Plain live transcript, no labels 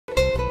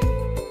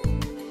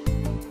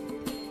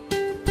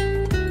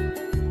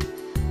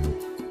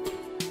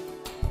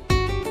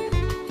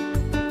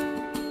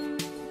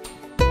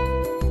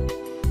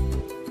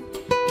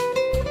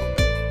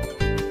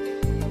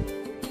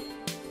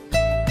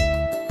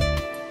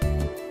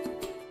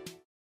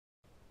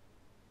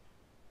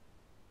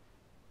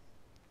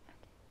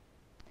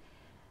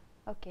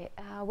Okay,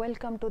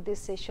 welcome to this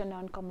session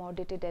on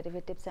commodity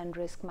derivatives and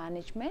risk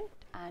management,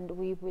 and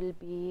we will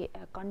be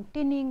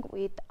continuing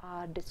with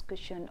our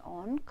discussion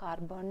on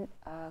carbon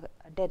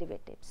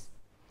derivatives.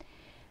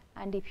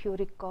 And if you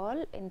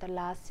recall, in the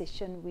last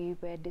session we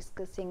were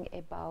discussing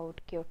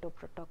about Kyoto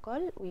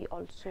Protocol. We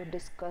also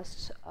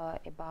discussed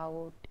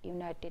about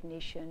United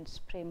Nations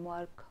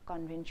Framework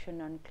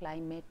Convention on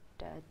Climate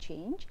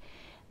Change,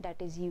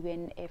 that is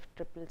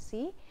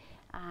UNFCCC,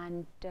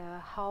 and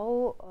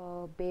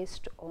how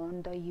based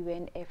on the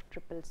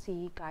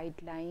UNFCCC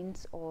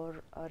guidelines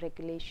or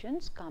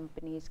regulations,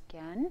 companies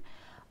can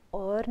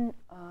earn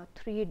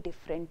three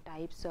different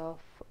types of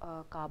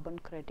carbon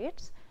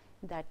credits.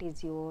 That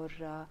is your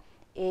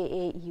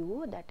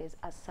AAU, that is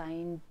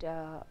assigned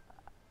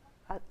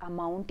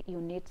amount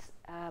units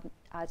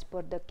as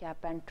per the cap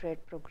and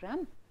trade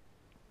program,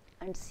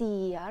 and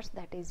CERs,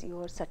 that is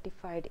your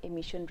certified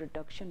emission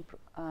reduction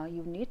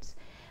units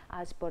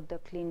as per the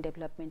clean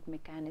development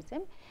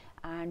mechanism,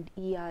 and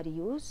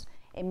ERUs,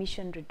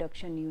 emission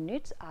reduction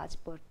units, as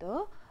per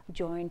the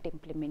joint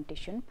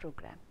implementation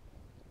program.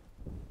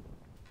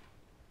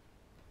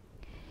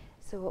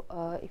 So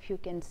if you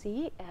can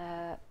see,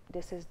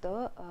 this is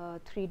the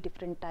three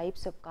different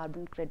types of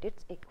carbon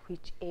credits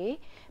which a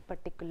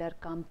particular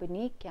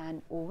company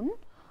can own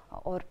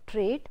or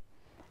trade.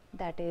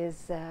 That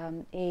is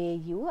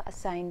AAU,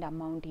 assigned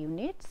amount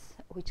units,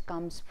 which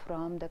comes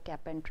from the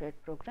cap and trade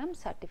program,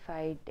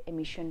 certified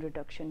emission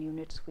reduction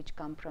units, which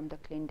come from the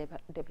clean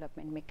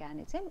development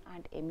mechanism,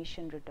 and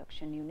emission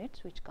reduction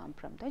units, which come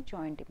from the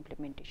joint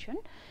implementation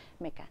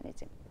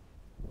mechanism.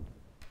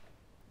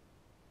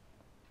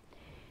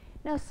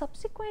 Now,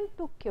 subsequent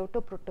to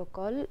Kyoto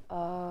Protocol,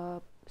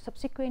 the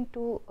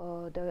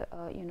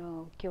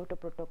Kyoto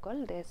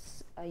Protocol,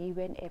 this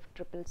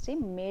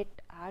UNFCCC met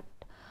at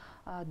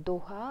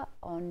Doha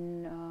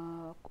on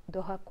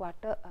Doha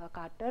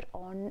Qatar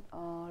on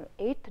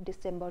 8th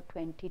December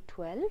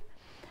 2012,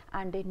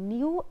 and a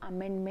new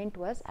amendment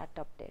was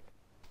adopted.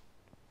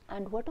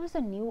 And what was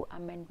the new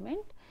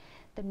amendment?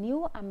 The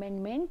new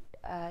amendment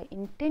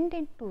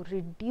intended to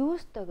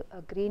reduce the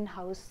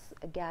greenhouse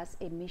gas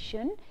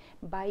emission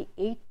by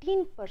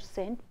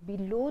 18%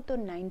 below the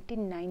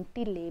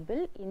 1990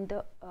 level in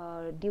the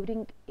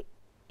during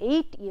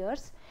 8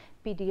 years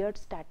period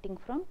starting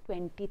from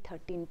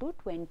 2013 to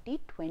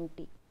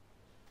 2020.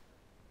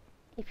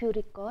 If you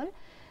recall,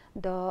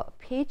 the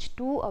phase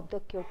 2 of the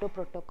Kyoto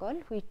Protocol,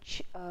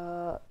 which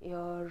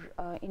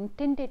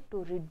intended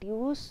to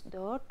reduce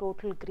the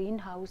total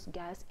greenhouse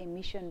gas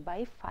emission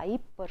by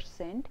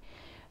 5%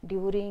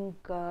 during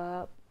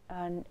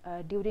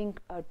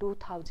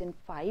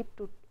 2005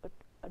 to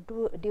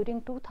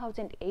during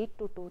 2008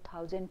 to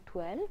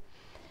 2012.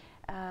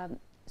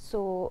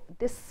 So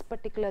this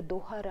particular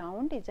Doha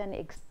round is an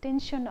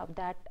extension of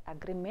that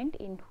agreement,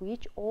 in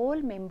which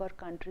all member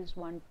countries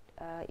want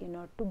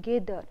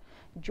together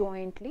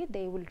jointly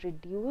they will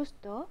reduce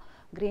the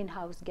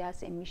greenhouse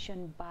gas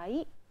emission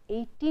by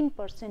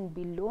 18%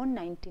 below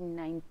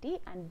 1990,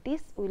 and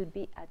this will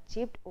be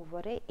achieved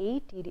over a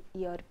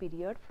 8-year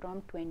period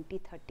from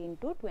 2013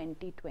 to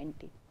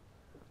 2020.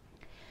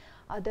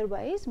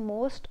 Otherwise,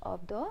 most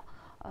of the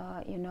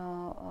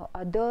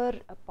other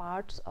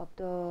parts of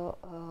the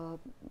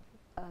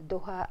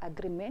Doha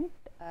agreement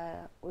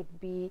would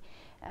be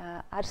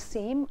are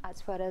same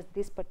as far as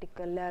this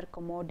particular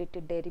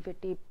commodity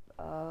derivative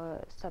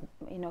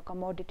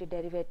commodity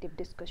derivative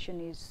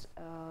discussion is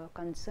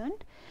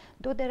concerned,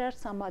 though there are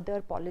some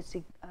other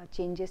policy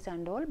changes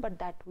and all, but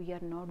that we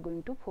are not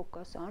going to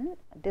focus on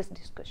this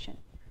discussion.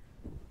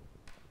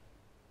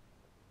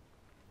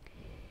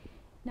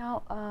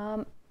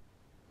 Now,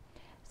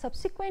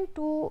 subsequent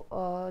to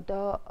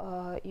the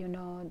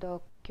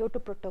Kyoto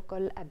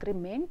Protocol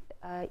agreement,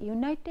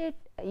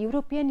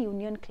 European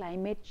Union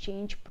Climate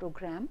Change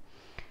Program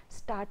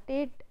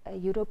started a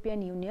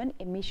European Union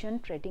emission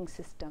trading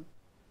system.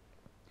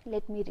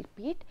 Let me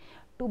repeat,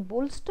 to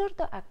bolster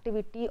the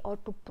activity or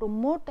to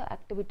promote the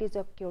activities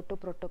of Kyoto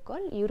Protocol,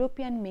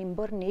 European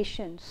member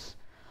nations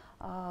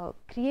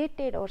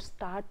created or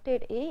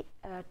started a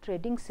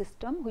trading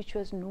system which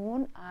was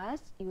known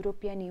as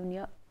European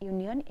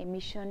Union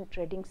Emission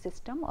Trading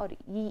System, or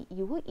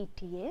EU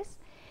ETS.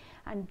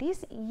 And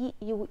this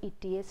EU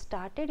ETS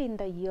started in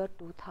the year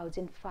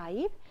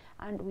 2005,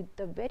 and with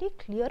the very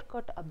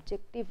clear-cut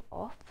objective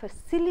of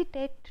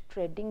facilitate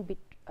trading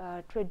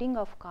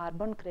of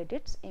carbon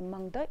credits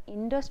among the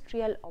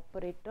industrial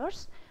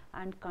operators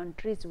and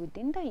countries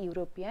within the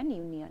European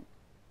Union.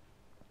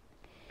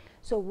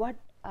 So,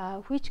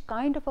 which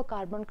kind of a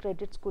carbon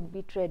credits could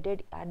be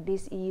traded at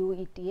this EU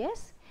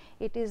ETS?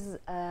 It is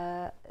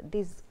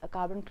these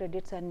carbon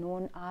credits are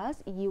known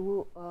as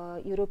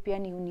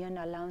European Union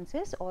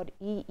allowances, or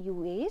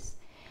EUAs,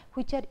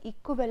 which are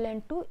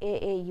equivalent to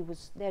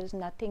AAUs. There is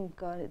nothing,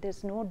 there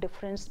is no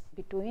difference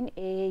between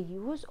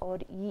AAUs or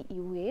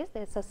EUAs,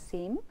 there is the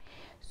same.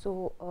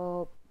 So,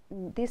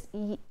 this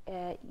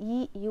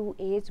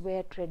EUAs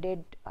were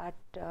traded at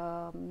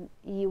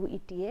EU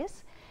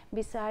ETS.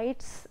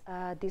 Besides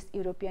this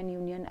European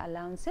Union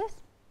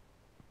allowances,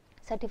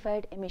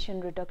 certified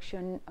emission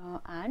reduction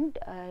and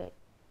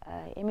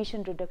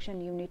emission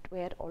reduction unit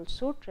were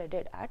also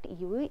traded at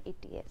EU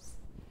ETS.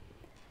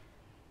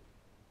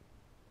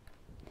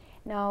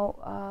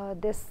 Now,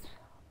 this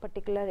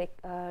particular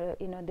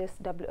this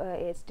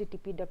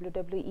http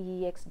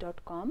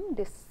www.eex.com,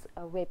 this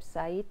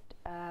website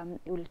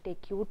will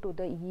take you to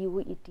the EU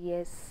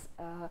ETS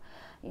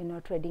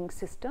trading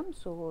system.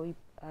 So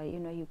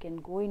you can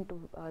go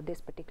into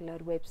this particular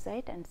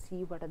website and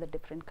see what are the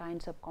different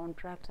kinds of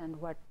contracts and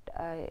what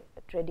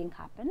trading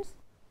happens.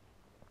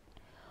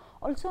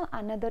 Also,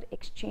 another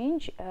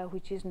exchange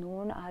which is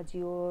known as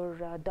your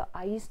the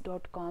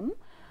ICE.com.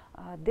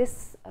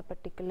 This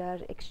particular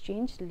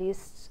exchange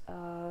lists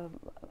the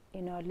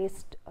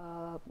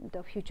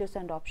futures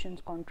and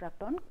options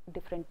contract on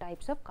different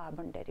types of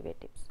carbon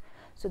derivatives.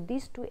 So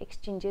these two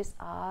exchanges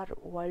are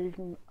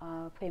world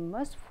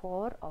famous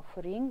for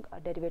offering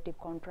derivative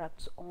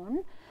contracts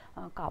on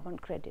carbon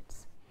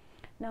credits.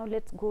 Now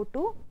let's go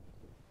to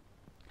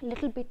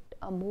little bit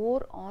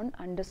more on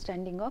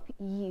understanding of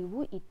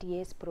EU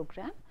ETS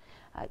program,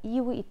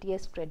 EU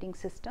ETS trading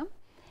system.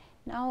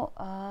 Now,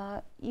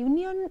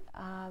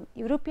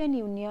 European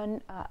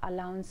Union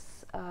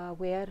allowance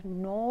were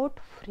not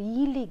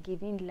freely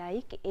given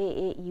like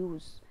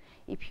AAUs.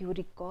 If you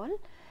recall,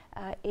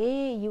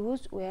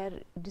 AAUs were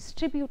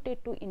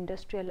distributed to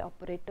industrial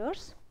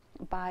operators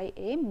by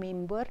a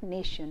member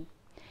nation.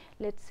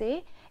 Let's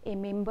say a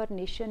member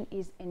nation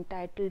is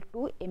entitled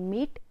to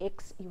emit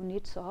X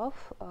units of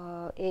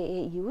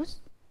AAUs,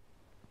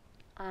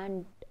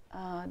 and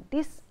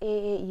this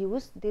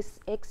AAUs, this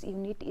X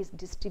unit is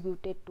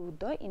distributed to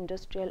the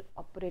industrial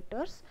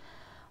operators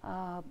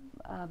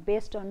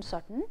based on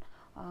certain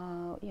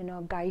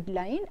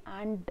guideline,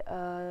 and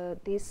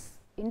these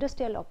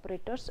industrial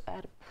operators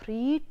are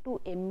free to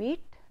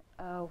emit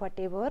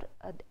whatever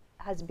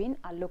has been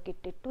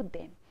allocated to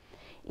them.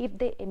 If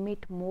they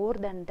emit more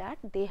than that,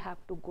 they have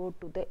to go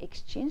to the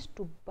exchange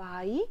to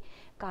buy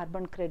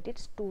carbon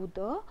credits to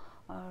the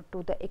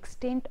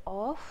extent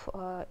of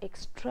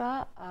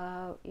extra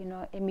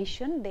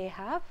emission they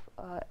have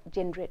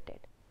generated.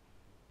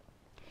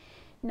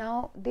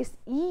 Now, this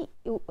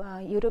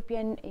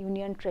European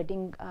Union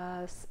trading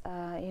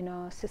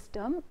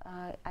system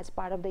as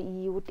part of the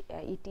EU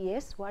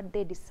ETS, what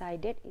they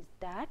decided is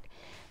that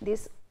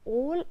this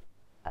all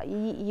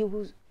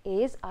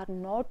EUAs are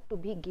not to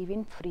be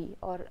given free,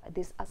 or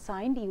this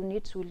assigned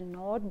units will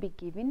not be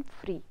given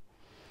free,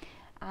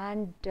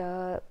 and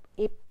a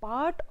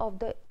part of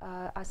the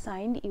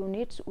assigned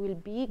units will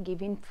be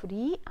given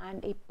free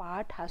and a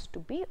part has to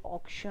be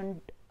auctioned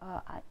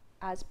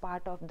as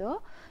part of the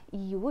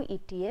EU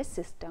ETS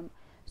system.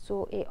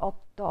 So,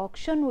 the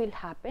auction will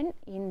happen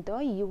in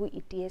the EU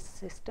ETS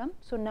system.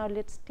 So, now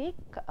let us take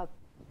a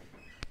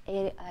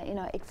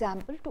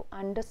example to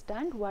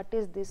understand what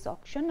is this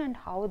auction and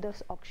how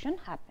this auction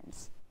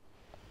happens.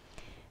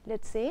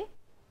 Let us say,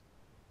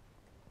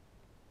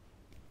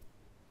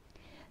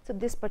 so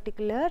this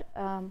particular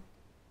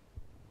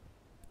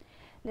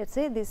let's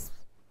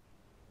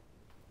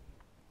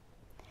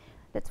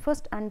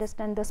first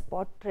understand the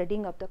spot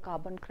trading of the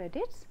carbon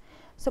credits.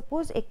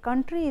 Suppose a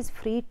country is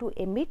free to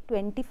emit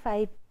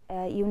 25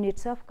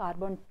 units of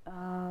carbon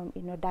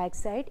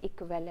dioxide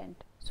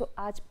equivalent. So,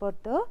 as per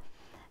the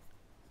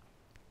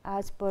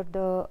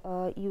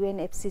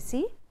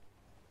UNFCCC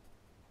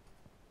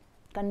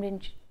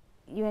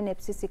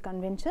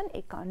convention,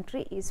 a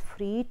country is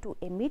free to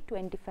emit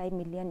 25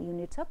 million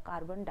units of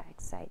carbon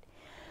dioxide.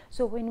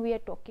 So, when we are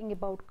talking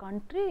about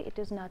country, it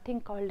is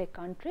nothing called a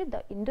country.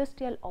 The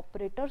industrial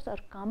operators or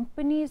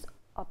companies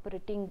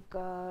operating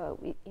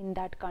in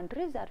that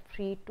countries are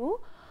free to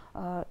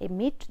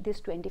emit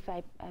this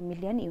 25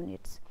 million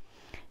units.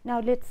 Now,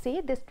 let us say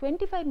this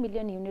 25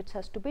 million units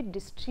has to be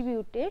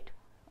distributed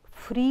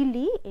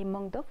freely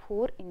among the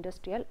 4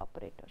 industrial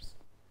operators.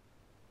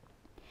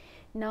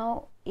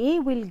 Now, A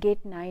will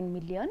get 9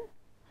 million,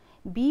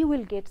 B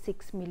will get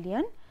 6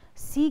 million,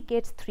 C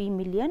gets 3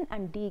 million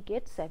and D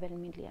gets 7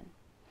 million.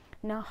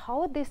 Now,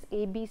 how this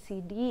A, B,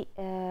 C, D,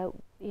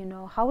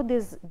 how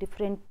these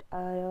different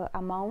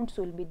amounts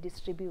will be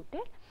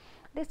distributed?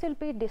 This will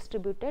be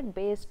distributed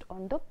based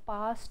on the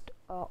past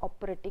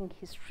operating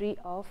history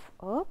of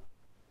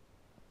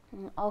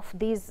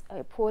these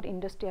 4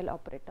 industrial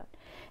operators.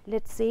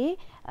 Let us say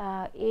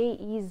A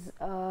is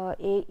a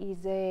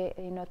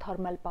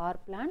thermal power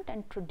plant,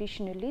 and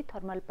traditionally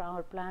thermal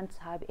power plants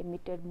have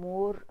emitted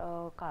more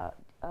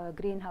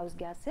greenhouse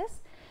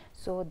gases.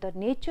 So, the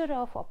nature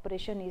of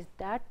operation is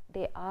that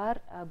they are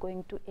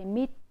going to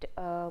emit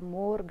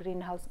more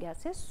greenhouse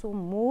gases. So,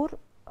 more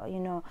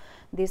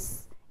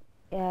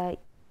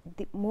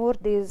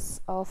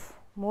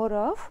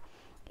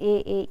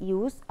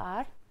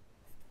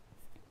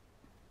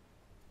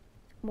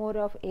more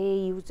of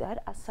AAUs are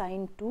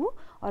assigned to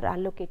or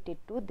allocated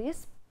to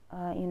this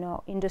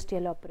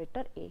industrial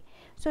operator A.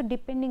 So,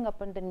 depending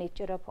upon the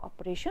nature of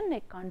operation,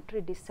 a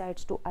country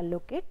decides to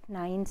allocate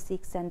 9,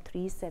 6 and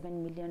 3,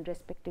 7 million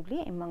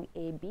respectively among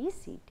A, B,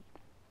 C, D.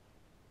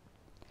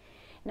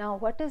 Now,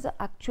 what is the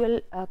actual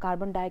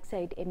carbon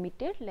dioxide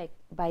emitted, like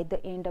by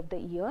the end of the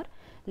year?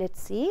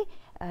 Let's see,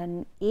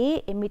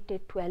 A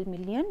emitted 12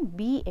 million,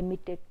 B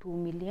emitted 2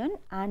 million,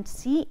 and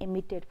C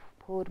emitted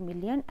 4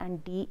 million,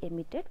 and D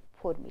emitted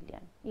 4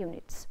 million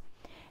units.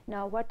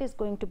 Now, what is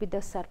going to be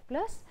the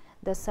surplus?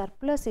 The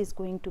surplus is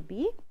going to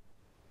be,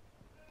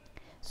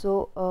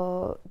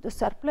 so the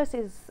surplus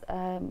is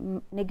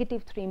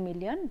negative 3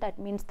 million. That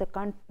means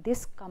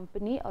this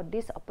company or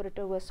this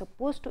operator was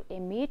supposed to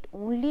emit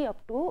only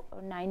up to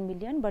 9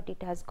 million, but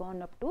it has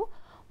gone up to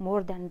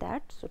more than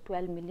that, so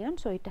 12 million.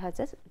 So it has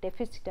a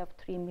deficit of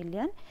 3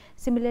 million.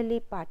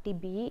 Similarly, party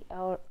B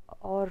or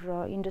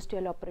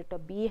industrial operator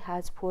B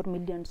has 4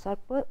 million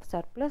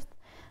surplus,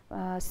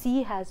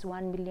 C has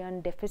 1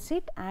 million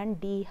deficit,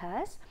 and D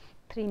has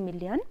 3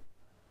 million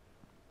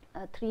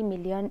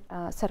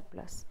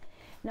surplus.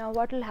 Now,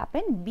 what will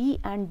happen? B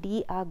and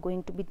D are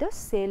going to be the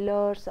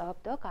sellers of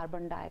the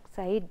carbon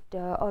dioxide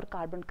or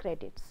carbon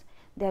credits.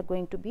 They are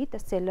going to be the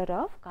seller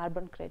of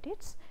carbon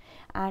credits,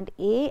 and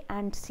A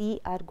and C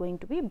are going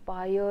to be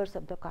buyers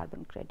of the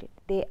carbon credit.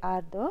 They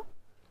are the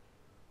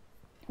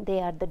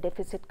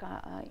deficit,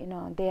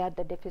 they are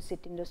the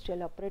deficit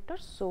industrial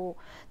operators. So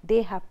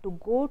they have to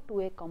go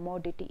to a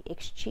commodity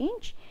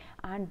exchange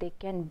and they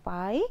can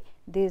buy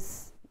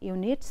these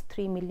units,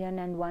 3 million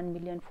and 1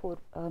 million, 4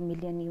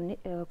 million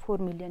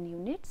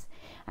units,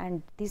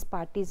 and these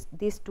parties,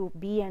 these two,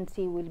 B and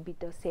C, will be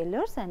the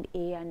sellers, and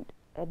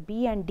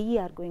B and D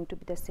are going to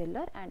be the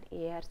seller, and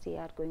A or C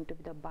are going to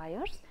be the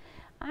buyers,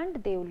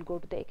 and they will go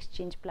to the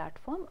exchange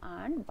platform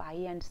and buy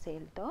and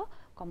sell the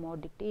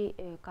commodity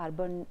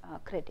carbon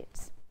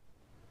credits.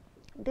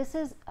 This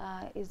is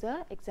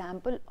a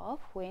example of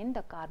when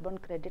the carbon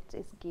credits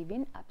is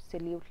given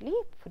absolutely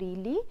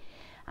freely,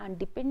 and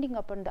depending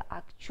upon the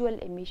actual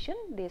emission,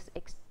 these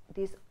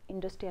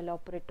industrial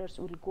operators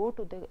will go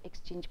to the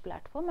exchange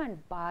platform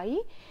and buy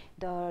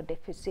the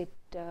deficit,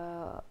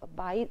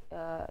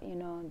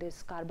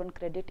 this carbon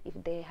credit if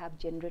they have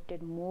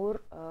generated more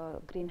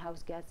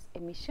greenhouse gas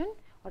emission,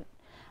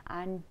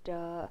 and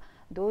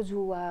those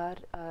who are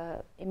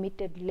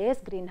emitted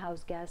less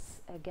greenhouse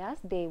gas,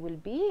 they will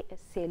be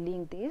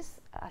selling these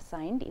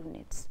assigned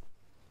units.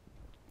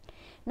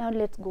 Now,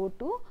 let us go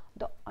to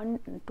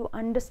to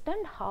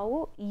understand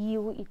how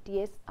EU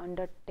ETS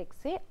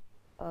undertakes a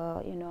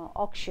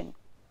auction.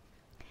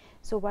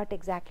 So, what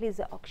exactly is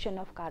the auction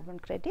of carbon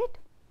credit?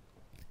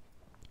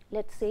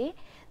 Let us say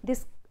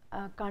this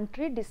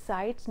country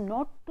decides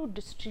not to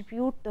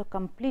distribute the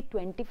complete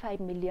 25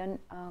 million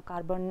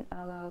carbon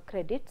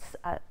credits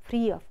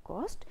free of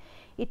cost.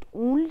 It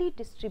only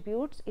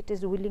distributes, it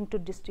is willing to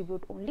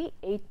distribute only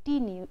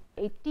 80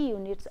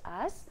 units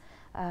as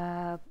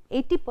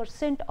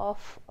 80%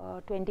 of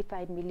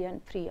 25 million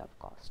free of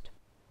cost,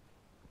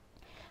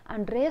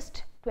 and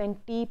rest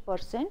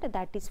 20%,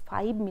 that is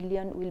 5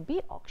 million, will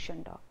be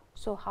auctioned off.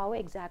 So, how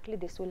exactly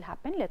this will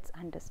happen? Let us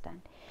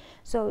understand.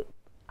 So,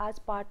 as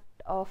part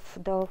of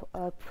the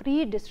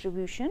free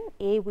distribution,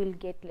 A will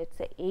get, let us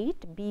say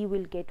 8, B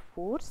will get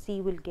 4,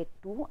 C will get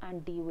 2,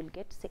 and D will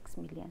get 6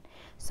 million.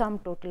 Sum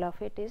total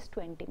of it is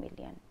 20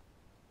 million.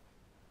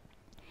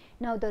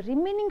 Now, the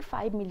remaining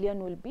 5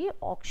 million will be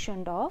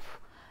auctioned off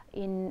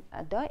in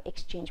the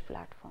exchange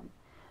platform.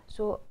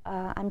 So,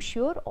 I am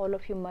sure all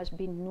of you must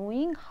be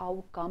knowing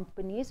how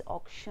companies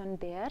auction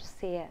their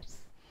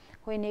shares.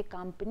 When a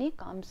company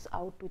comes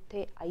out with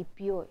a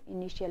IPO,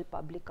 initial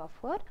public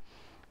offer,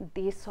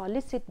 they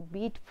solicit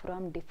bid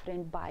from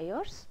different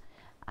buyers,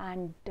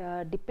 and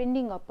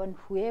depending upon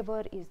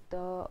whoever is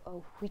the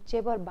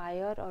whichever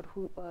buyer or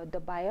the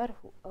buyer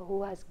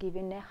who has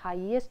given a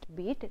highest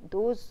bid,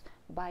 those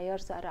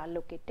buyers are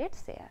allocated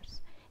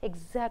shares.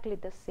 Exactly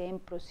the same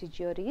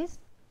procedure is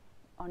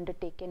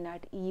undertaken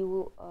at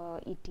EU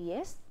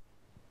ETS.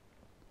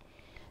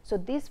 So,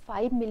 these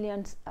 5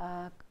 million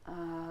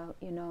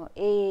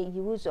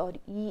AAUs or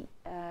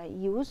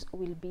EUs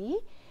will be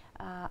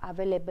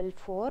available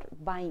for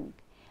buying,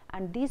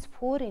 and these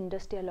 4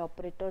 industrial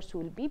operators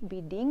will be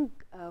bidding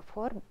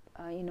for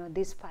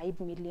these 5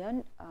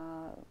 million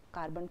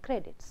carbon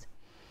credits.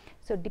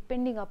 So,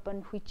 depending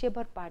upon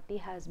whichever party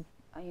has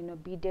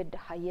bidded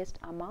highest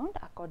amount,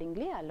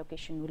 accordingly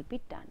allocation will be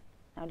done.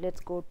 Now, let us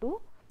go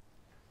to,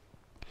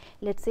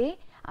 let us say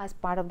as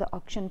part of the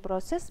auction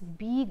process,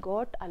 B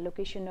got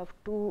allocation of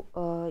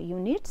 2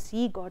 units,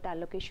 C got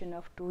allocation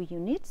of 2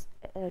 units,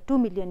 2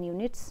 million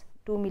units,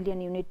 2 million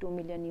unit, 2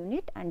 million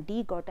unit, and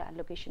D got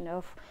allocation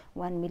of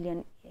 1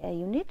 million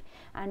unit,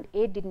 and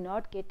A did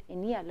not get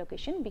any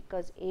allocation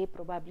because A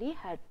probably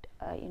had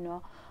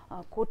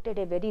quoted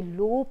a very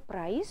low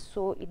price,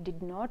 so it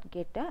did not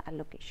get a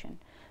allocation.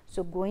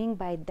 So, going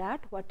by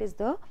that, what is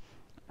the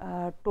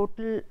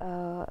total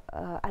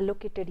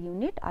allocated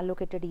unit?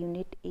 Allocated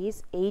unit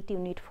is 8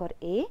 unit for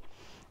A,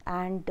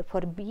 and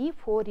for B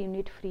 4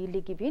 unit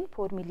freely given,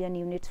 4 million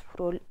units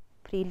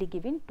freely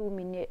given, 2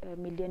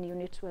 million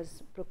units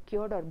was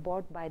procured or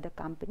bought by the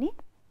company,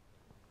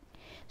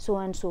 so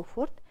on and so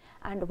forth.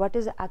 And what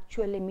is the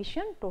actual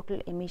emission?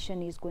 Total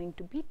emission is going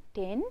to be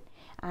 10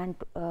 and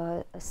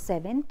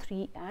 7,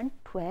 3 and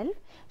 12.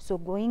 So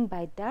going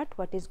by that,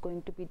 what is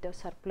going to be the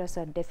surplus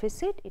or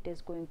deficit? It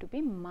is going to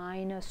be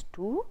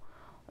 -2.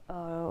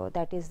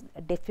 That is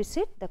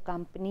deficit. The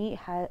company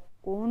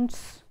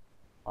owns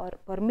or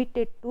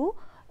permitted to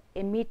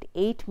emit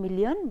 8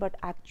 million, but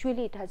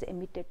actually it has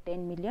emitted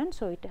 10 million,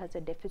 so it has a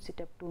deficit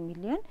of 2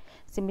 million.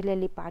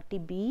 Similarly, party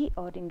B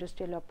or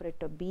industrial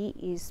operator B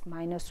is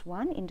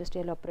 -1,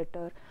 industrial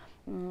operator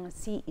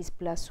C is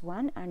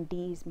 +1 and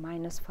D is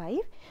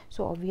 -5.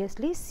 So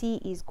obviously C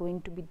is going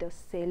to be the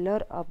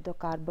seller of the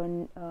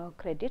carbon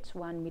credits,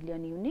 1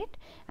 million unit,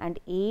 and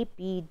A,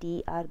 B,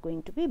 D are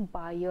going to be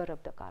buyer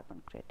of the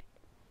carbon credit.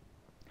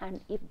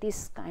 And if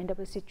this kind of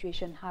a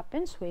situation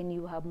happens, when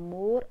you have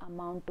more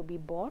amount to be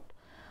bought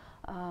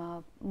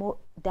more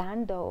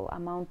than the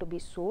amount to be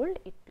sold,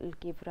 it will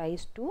give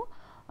rise to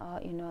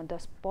the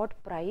spot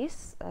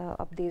price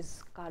of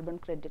these carbon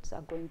credits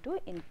are going to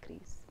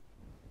increase.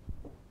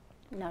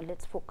 Now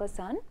let's focus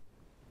on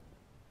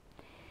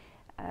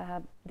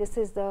this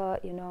is the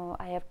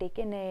I have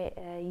taken a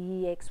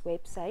EEX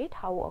website,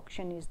 how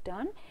auction is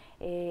done.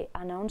 A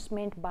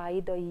announcement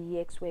by the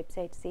EEX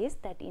website says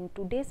that in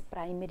today's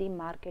primary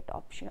market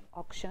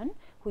auction,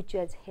 which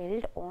was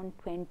held on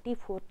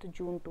 24th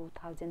June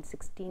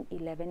 2016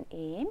 11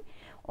 am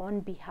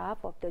on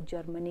behalf of the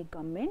Germany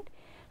government,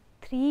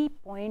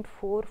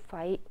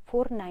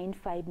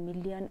 3.495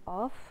 million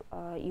of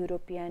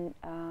European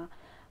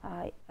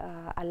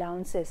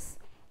allowances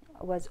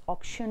was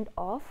auctioned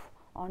off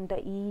on the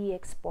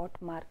EEX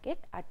spot market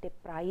at a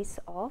price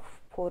of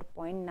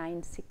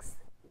 4.96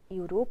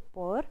 euro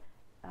per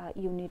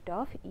unit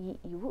of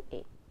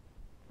EUA.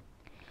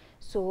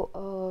 So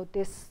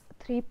this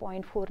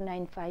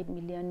 3.495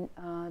 million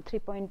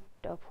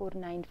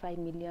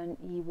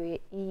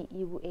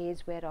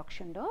EUAs were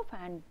auctioned off,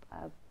 and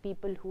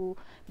people who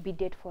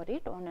bidded for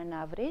it on an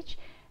average,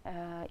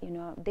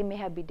 they may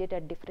have bidded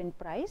at different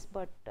price,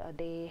 but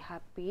they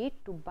have paid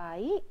to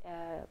buy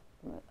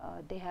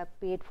they have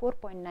paid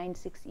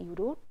 4.96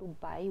 euro to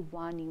buy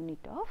 1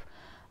 unit of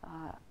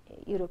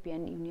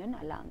European Union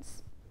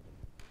allowance.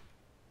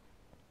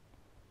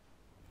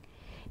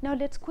 Now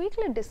let's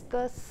quickly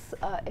discuss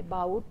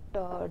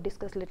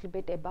discuss a little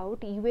bit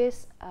about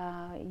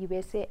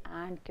USA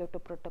and Kyoto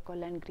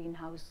Protocol and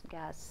greenhouse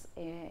gas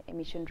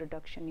emission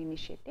reduction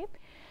initiative.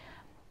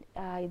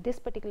 This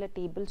particular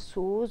table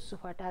shows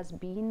what has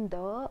been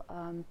the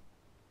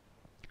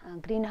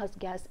greenhouse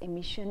gas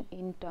emission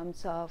in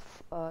terms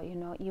of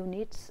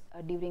units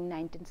during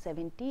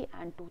 1970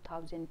 and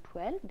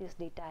 2012. This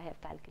data I have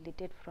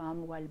calculated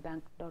from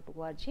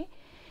worldbank.org.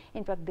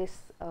 In fact,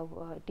 this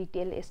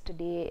detail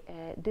yesterday,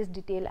 this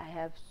detail I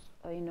have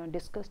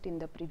discussed in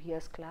the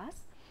previous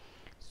class.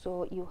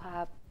 So you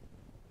have,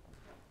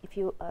 if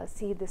you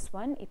see this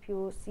one, if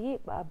you see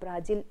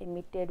Brazil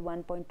emitted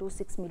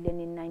 1.26 million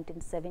in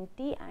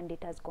 1970 and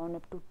it has gone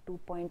up to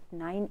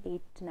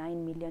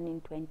 2.989 million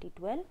in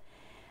 2012.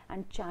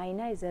 And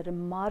China is a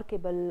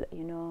remarkable,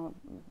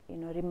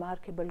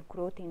 remarkable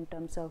growth in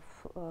terms of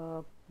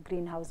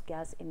greenhouse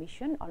gas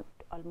emission.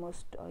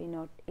 Almost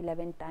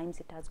 11 times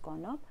it has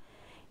gone up.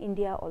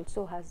 India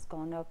also has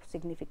gone up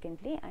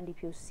significantly, and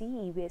if you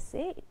see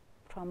USA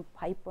from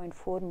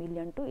 5.4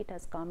 million to it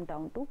has come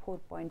down to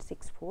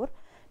 4.64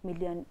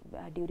 million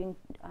during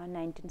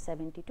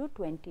 1970 to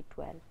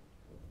 2012.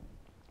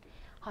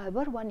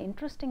 However, one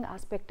interesting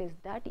aspect is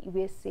that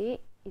USA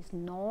is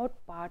not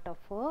part of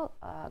a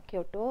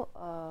Kyoto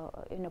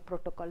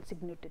protocol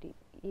signatory.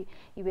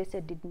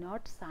 USA did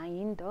not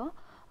sign the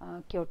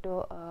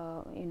Kyoto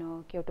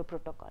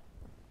protocol.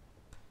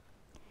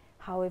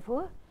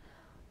 However,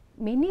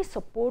 many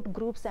support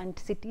groups and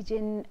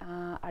citizen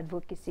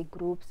advocacy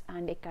groups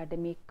and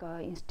academic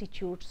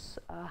institutes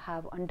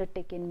have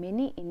undertaken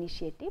many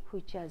initiatives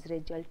which has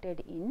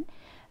resulted in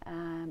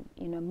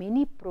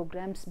many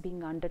programs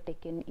being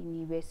undertaken in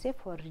USA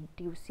for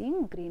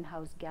reducing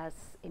greenhouse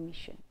gas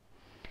emission.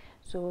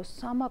 So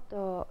some of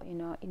the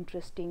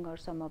interesting or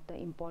some of the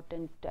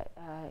important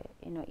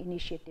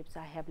initiatives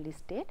I have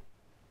listed.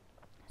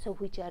 So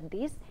which are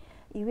these?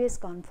 US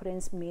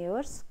Conference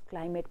Mayors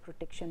Climate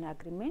Protection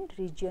Agreement,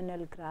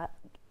 Regional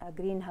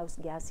Greenhouse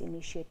Gas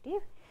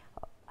Initiative,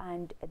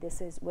 and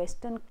this is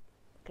Western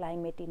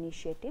Climate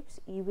Initiatives,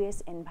 US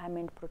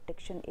Environment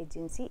Protection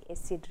Agency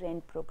Acid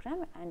Rain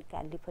Program, and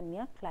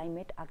California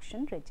Climate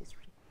Action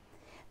Registry.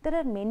 There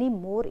are many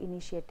more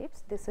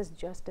initiatives. This is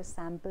just a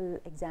sample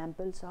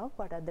examples of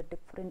what are the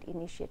different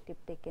initiatives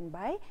taken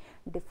by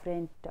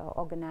different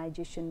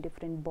organizations,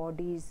 different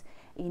bodies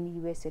in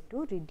USA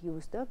to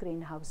reduce the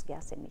greenhouse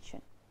gas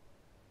emission.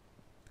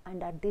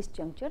 And at this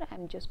juncture, I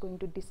am just going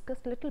to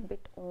discuss a little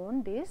bit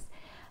on this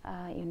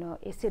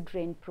acid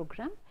rain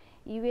program.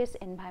 US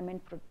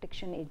Environment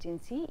Protection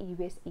Agency,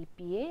 US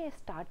EPA,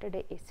 started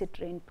a acid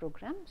rain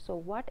program. So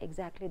what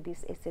exactly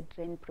this acid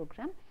rain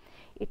program?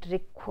 It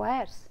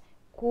requires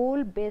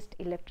coal-based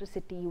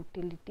electricity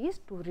utilities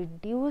to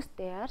reduce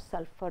their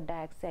sulfur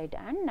dioxide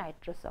and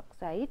nitrous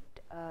oxide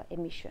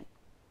emission.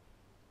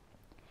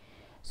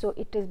 So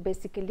it is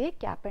basically a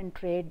cap and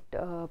trade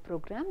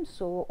program.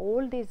 So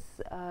all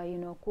these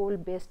coal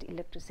based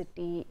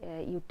electricity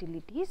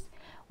utilities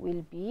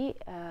will be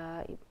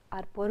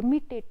are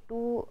permitted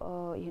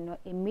to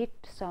emit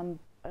some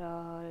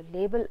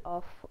level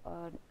of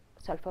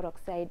sulfur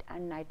oxide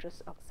and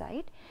nitrous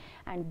oxide,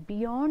 and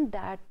beyond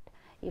that,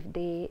 if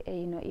they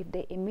if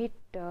they emit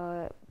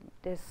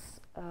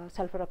this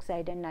sulfur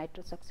oxide and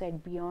nitrous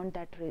oxide beyond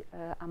that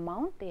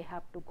amount, they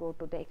have to go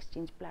to the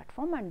exchange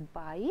platform and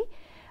buy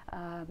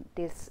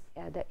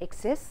the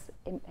excess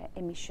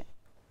emission.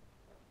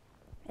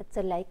 It's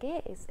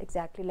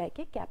exactly like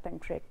a cap and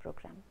trade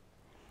program.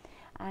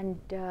 And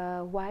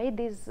why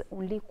this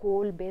only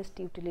coal based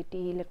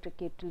utility,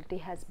 electric utility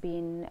has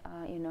been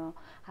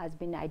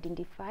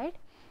identified.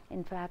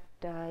 In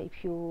fact,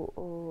 if you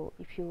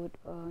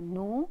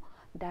know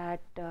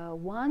that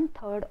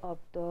 1/3 of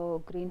the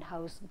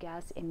greenhouse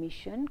gas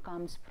emission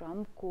comes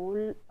from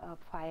coal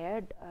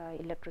fired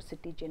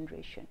electricity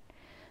generation.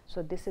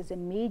 So this is a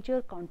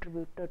major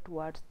contributor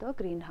towards the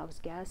greenhouse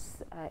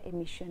gas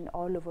emission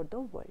all over the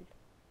world.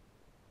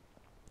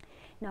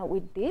 Now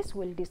with this,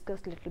 we'll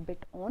discuss a little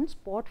bit on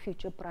spot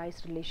future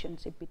price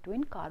relationship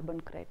between carbon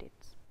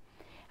credits.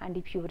 And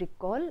if you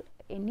recall,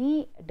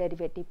 any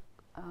derivative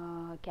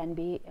can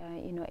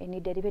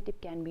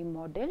be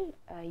modeled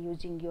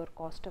using your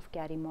cost of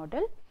carry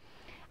model.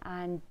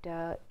 And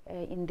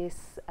in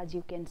this, as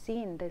you can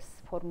see in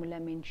this formula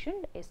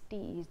mentioned,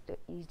 ST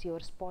is your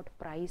spot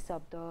price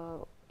of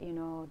the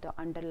the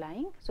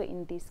underlying. So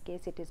in this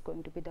case, it is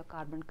going to be the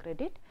carbon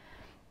credit.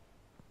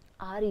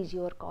 R is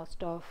your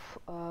cost of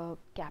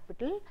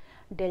capital,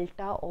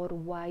 delta or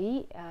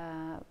Y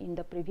in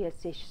the previous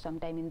session,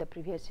 sometime in the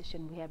previous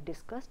session we have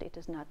discussed, it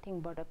is nothing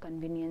but a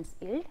convenience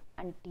yield,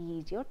 and T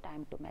is your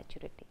time to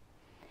maturity.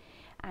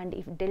 And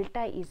if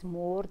delta is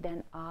more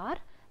than R,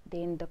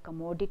 then the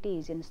commodity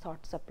is in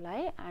short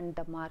supply and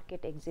the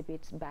market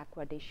exhibits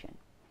backwardation.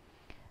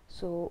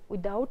 So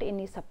without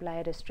any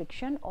supply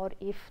restriction, or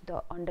if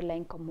the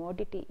underlying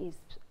commodity is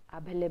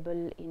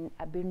available in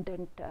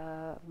abundant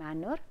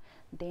manner,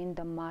 then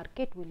the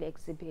market will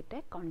exhibit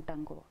a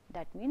contango.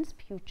 That means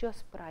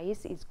futures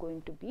price is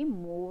going to be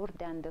more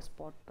than the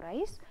spot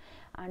price,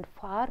 and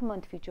far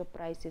month future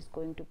price is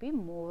going to be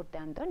more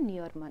than the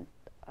near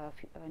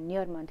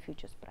month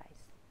futures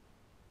price.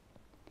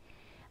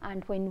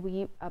 And when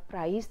we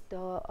price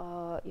the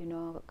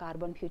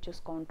carbon futures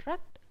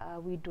contract,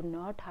 we do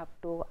not have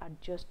to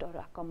adjust or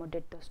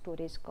accommodate the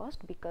storage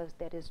cost, because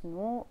there is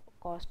no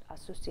cost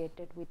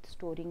associated with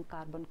storing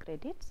carbon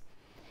credits.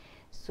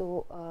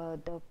 So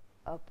the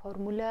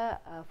formula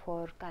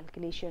for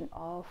calculation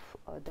of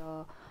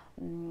the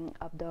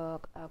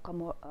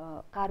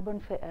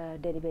carbon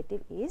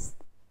derivative is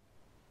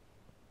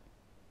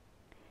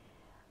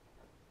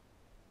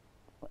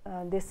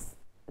this.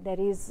 There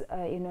is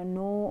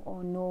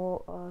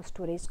no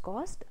storage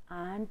cost,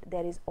 and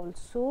there is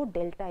also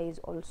delta is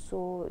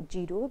also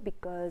 0,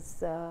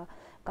 because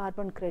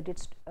carbon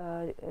credits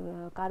there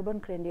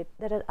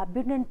are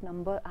abundant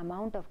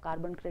amount of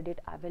carbon credit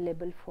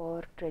available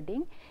for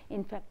trading.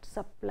 In fact,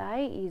 supply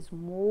is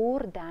more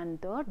than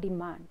the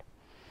demand.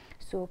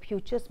 So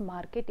futures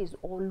market is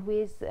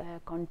always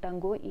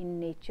contango in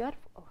nature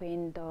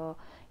when the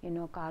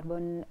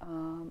carbon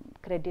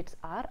credits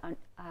are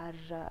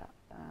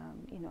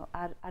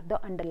the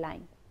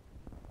underlying.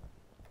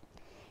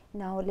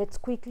 Now let's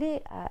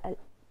quickly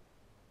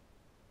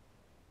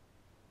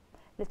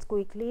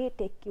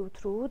take you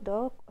through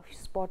the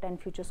spot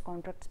and futures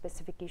contract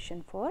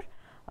specification for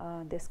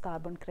this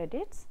carbon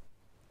credits.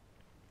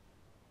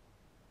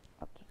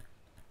 Okay.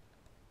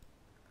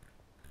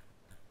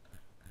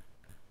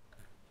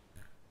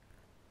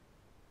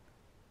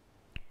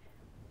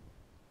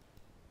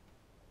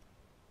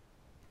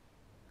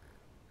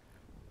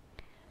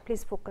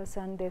 Please focus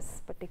on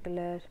this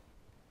particular .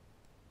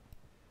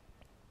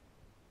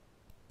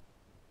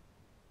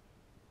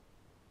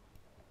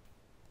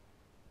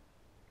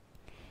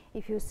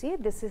 If you see,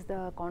 this is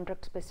the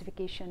contract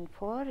specification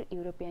for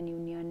European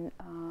Union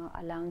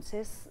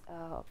allowances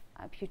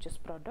futures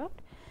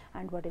product,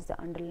 and what is the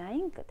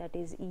underlying, that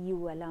is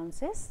EU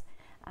allowances,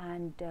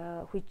 and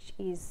which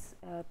is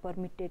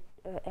permitted,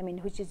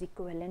 which is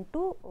equivalent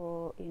to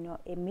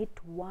emit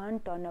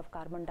 1 ton of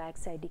carbon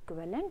dioxide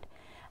equivalent.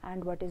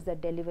 And what is the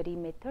delivery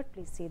method?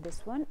 Please see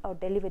this one. Or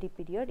delivery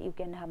period, you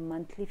can have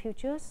monthly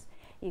futures,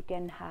 you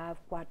can have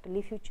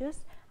quarterly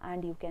futures,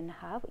 and you can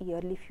have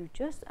yearly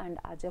futures. And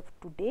as of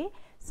today,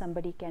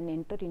 somebody can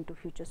enter into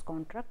futures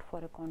contract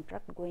for a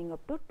contract going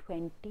up to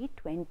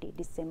 2020,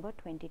 December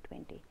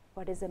 2020.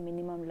 What is the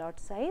minimum lot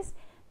size?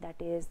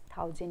 That is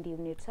 1000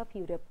 units of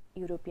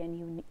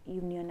European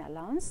Union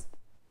allowance.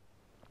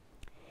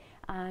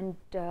 And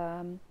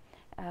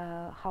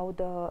how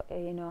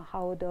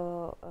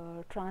the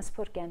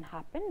transfer can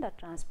happen. The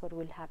transfer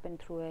will happen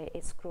through a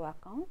escrow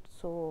account.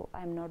 So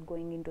I am not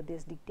going into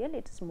this detail.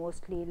 It's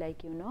mostly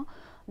like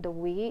the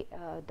way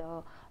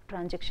the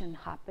transaction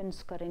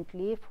happens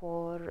currently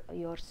for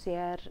your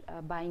share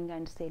buying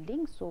and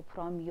selling. So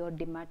from your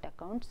Demat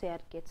account, share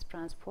gets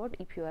transferred.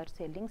 If you are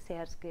selling,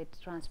 shares gets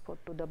transferred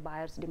to the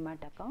buyer's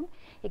Demat account.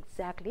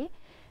 Exactly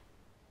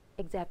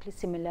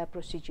similar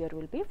procedure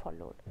will be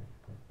followed.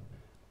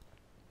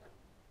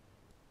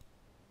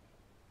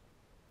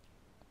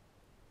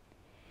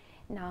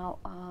 Now,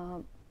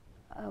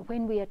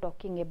 when we are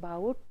talking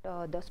about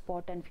the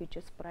spot and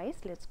futures price,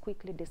 let's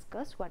quickly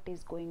discuss what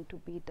is going to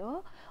be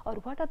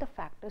what are the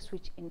factors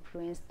which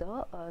influence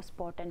the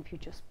spot and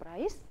futures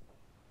price.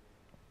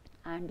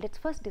 And let's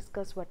first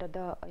discuss what are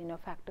the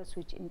factors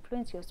which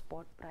influence your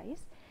spot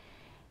price.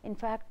 In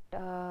fact,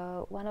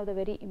 one of the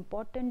very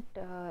important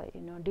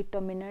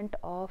determinant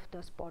of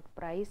the spot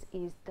price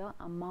is the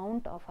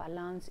amount of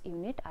allowance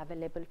unit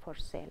available for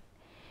sale.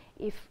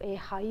 If a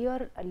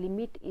higher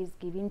limit is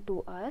given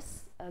to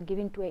us,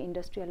 given to an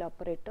industrial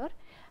operator,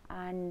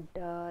 and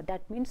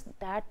that means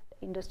that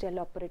industrial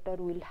operator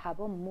will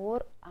have a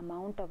more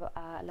amount of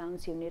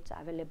allowance units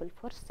available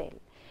for sale.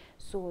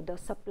 So the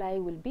supply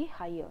will be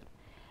higher.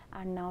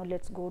 And now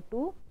let's go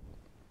to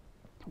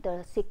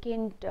the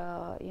second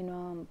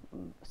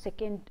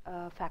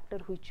factor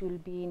which will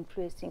be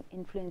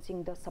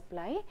influencing the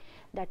supply,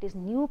 that is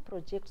new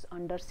projects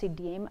under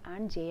CDM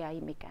and JI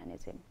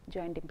mechanism,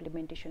 joint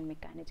implementation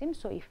mechanism.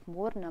 So if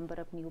more number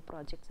of new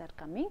projects are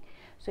coming,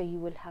 so you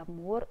will have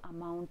more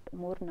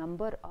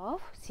number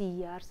of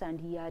CERs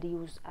and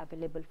ERUs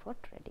available for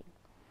trading.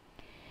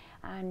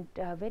 And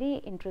very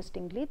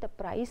interestingly, the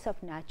price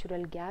of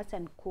natural gas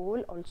and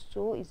coal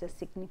also is a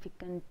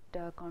significant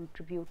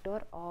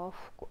contributor of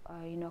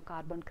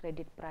carbon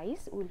credit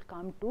price. We will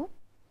come to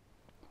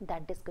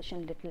that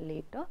discussion little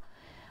later.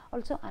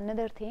 Also,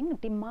 another thing,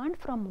 demand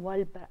from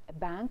World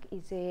Bank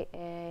is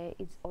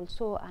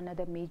also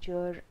another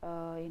major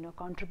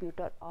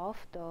contributor of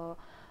the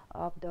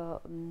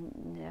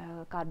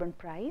carbon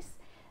price.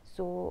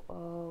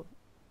 So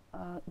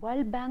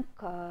World Bank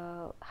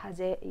has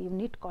a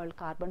unit called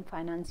Carbon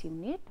Finance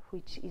Unit,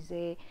 which is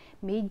a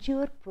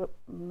major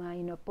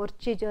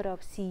purchaser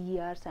of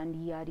CERs and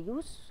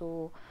ERUs.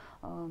 So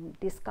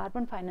this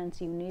Carbon Finance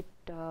Unit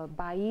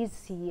buys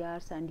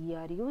CERs and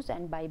ERUs,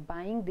 and by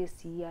buying these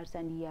CERs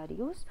and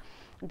ERUs,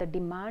 the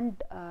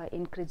demand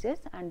increases,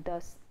 and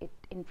thus it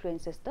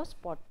influences the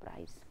spot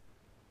price.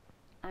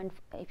 And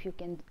if you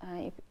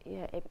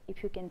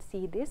can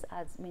see this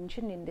as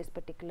mentioned in this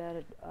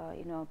particular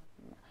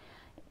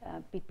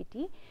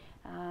PPT,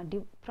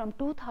 from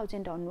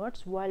 2000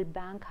 onwards, World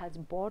Bank has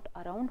bought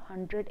around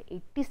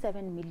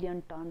 187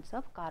 million tons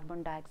of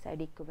carbon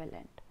dioxide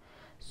equivalent.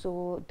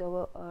 So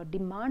the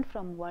demand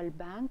from World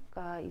Bank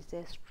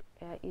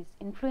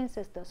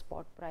influences the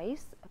spot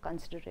price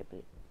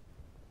considerably.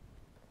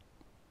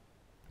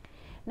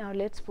 Now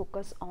let's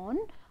focus on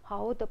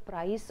how the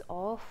price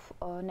of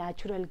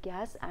natural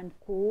gas and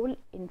coal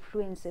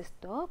influences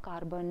the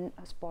carbon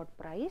spot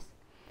price.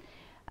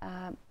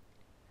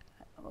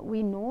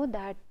 We know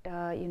that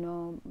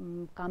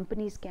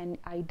companies can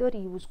either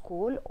use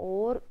coal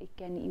or it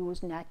can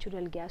use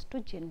natural gas to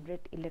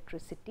generate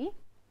electricity.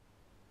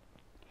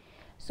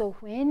 So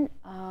when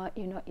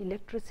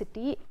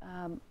electricity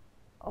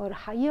or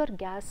higher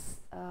gas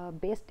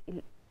based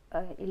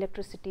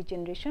electricity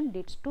generation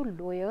leads to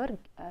lower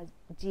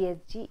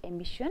GHG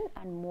emission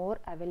and more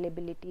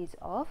availabilities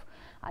of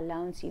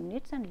allowance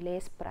units and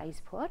less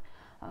price for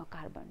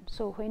carbon.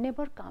 So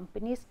whenever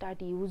companies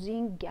start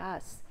using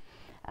gas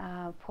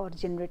for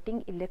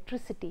generating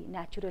electricity,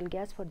 natural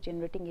gas for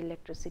generating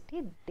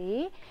electricity,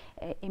 they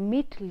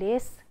emit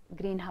less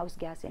greenhouse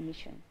gas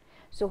emission.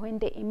 So when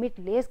they emit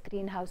less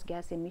greenhouse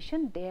gas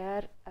emission,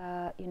 their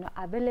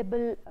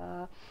available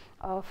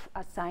of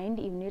assigned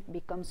unit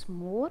becomes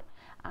more,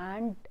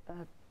 and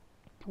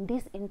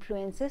this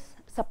influences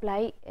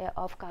supply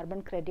of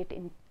carbon credit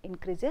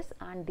increases,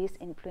 and this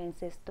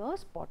influences the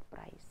spot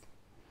price.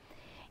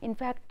 In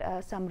fact,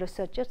 some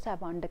researchers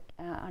have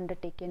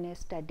undertaken a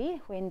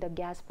study. When the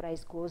gas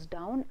price goes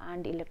down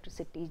and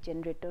electricity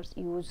generators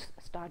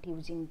start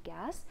using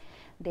gas,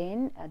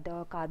 then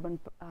the carbon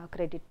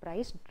credit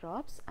price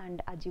drops,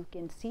 and as you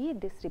can see,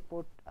 this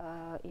report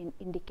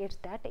indicates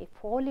that a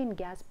fall in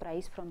gas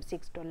price from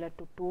 $6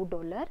 to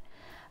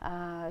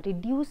 $2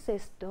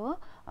 reduces the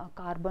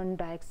carbon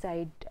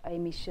dioxide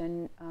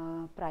emission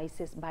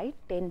prices by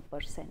 10%.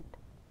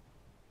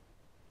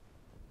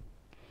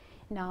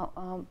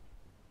 Now,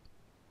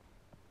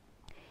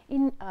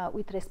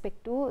 with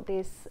respect to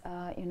this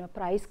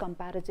price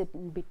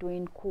comparison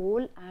between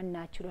coal and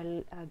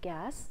natural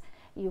gas,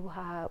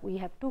 we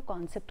have two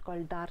concepts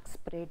called dark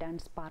spread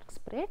and spark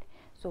spread.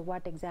 So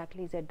what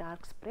exactly is a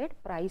dark spread?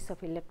 Price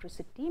of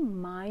electricity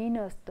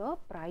minus the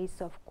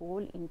price of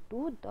coal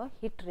into the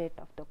hit rate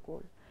of the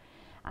coal.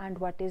 And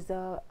what is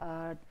the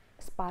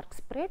spark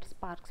spread.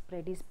 Spark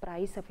spread is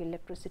price of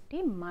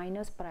electricity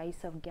minus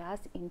price of gas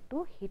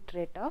into heat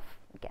rate of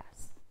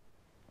gas.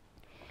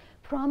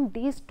 From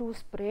these two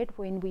spread,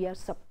 when we are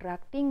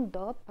subtracting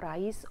the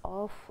price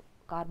of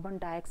carbon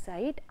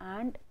dioxide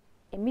and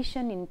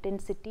emission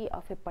intensity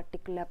of a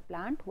particular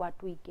plant, what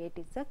we get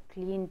is a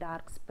clean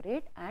dark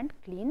spread and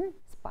clean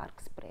spark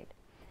spread.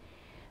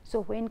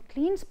 So when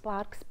clean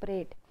spark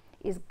spread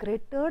is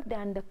greater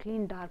than the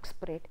clean dark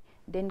spread,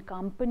 then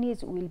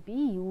companies will be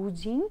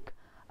using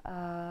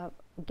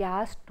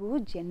gas to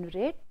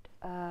generate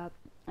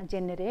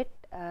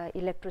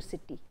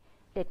electricity.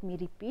 Let me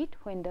repeat,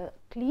 when the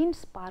clean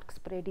spark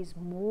spread is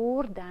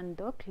more than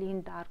the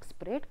clean dark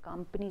spread,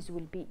 companies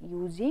will be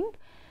using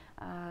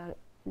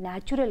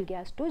natural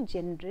gas to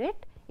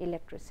generate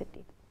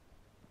electricity.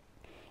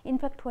 In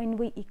fact, when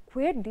we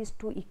equate these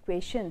two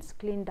equations,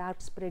 clean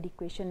dark spread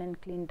equation and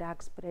clean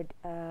dark spread,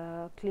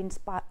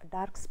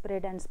 dark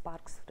spread and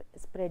spark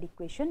spread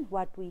equation,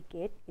 what we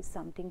get is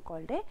something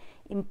called a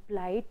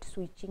implied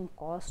switching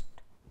cost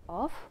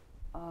of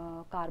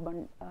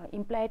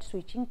implied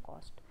switching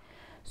cost.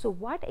 So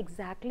what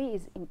exactly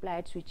is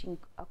implied switching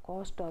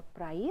cost or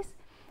price?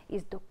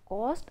 Is the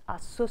cost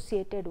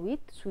associated with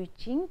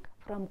switching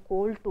from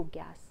coal to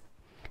gas.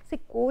 See,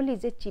 coal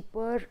is a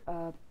cheaper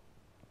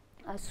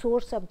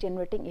source of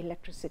generating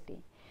electricity.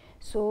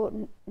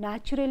 So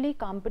naturally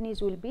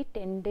companies will be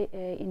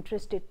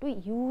interested to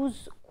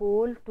use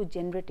coal to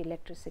generate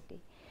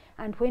electricity,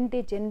 and when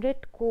they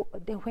generate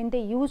when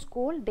they use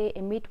coal, they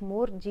emit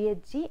more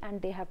GHG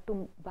and they have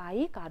to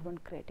buy carbon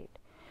credit.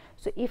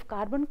 So if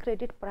carbon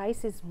credit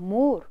price is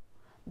more,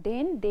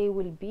 then they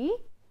will be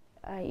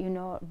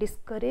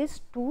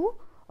discouraged to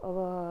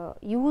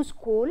use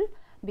coal,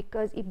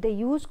 because if they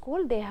use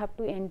coal, they have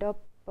to end up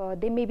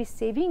they may be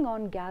saving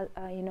on gas,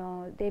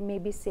 they may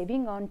be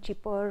saving on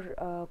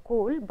cheaper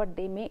coal, but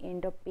they may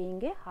end up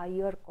paying a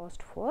higher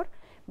cost for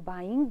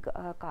buying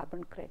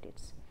carbon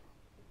credits.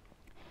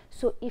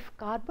 So if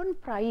carbon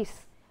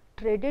price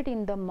traded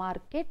in the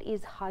market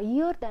is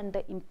higher than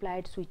the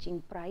implied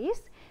switching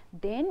price,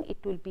 then it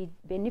will be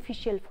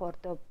beneficial for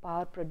the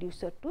power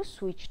producer to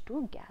switch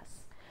to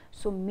gas.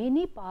 So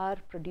many power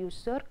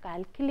producers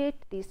calculate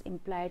this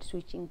implied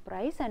switching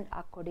price and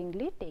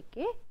accordingly take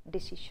a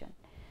decision.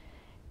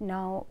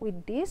 Now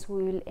with this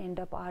we will end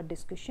up our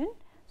discussion.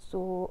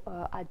 So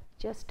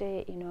just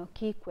a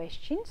key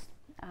questions,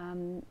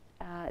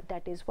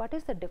 that is, what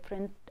are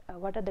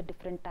the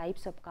different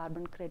types of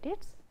carbon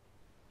credits,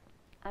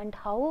 and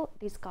how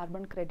these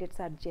carbon credits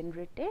are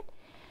generated,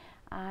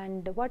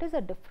 and what is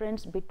the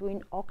difference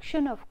between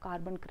auction of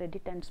carbon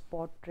credit and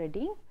spot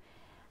trading,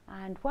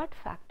 and what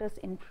factors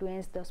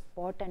influence the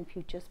spot and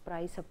futures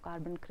price of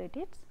carbon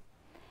credits,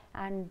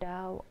 and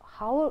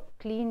how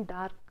clean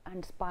dark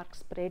and spark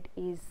spread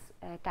is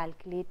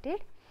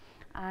calculated,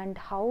 and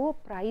how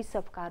price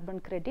of carbon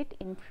credit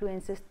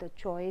influences the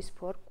choice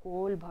for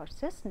coal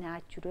versus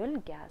natural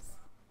gas.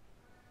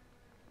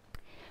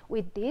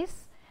 With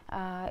this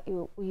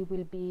we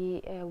will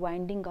be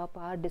winding up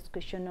our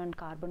discussion on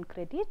carbon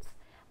credits,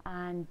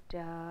 and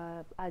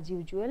as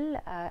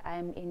usual I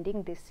am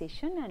ending this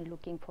session and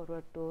looking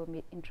forward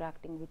to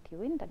interacting with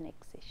you in the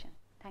next session.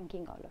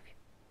 Thanking all of you.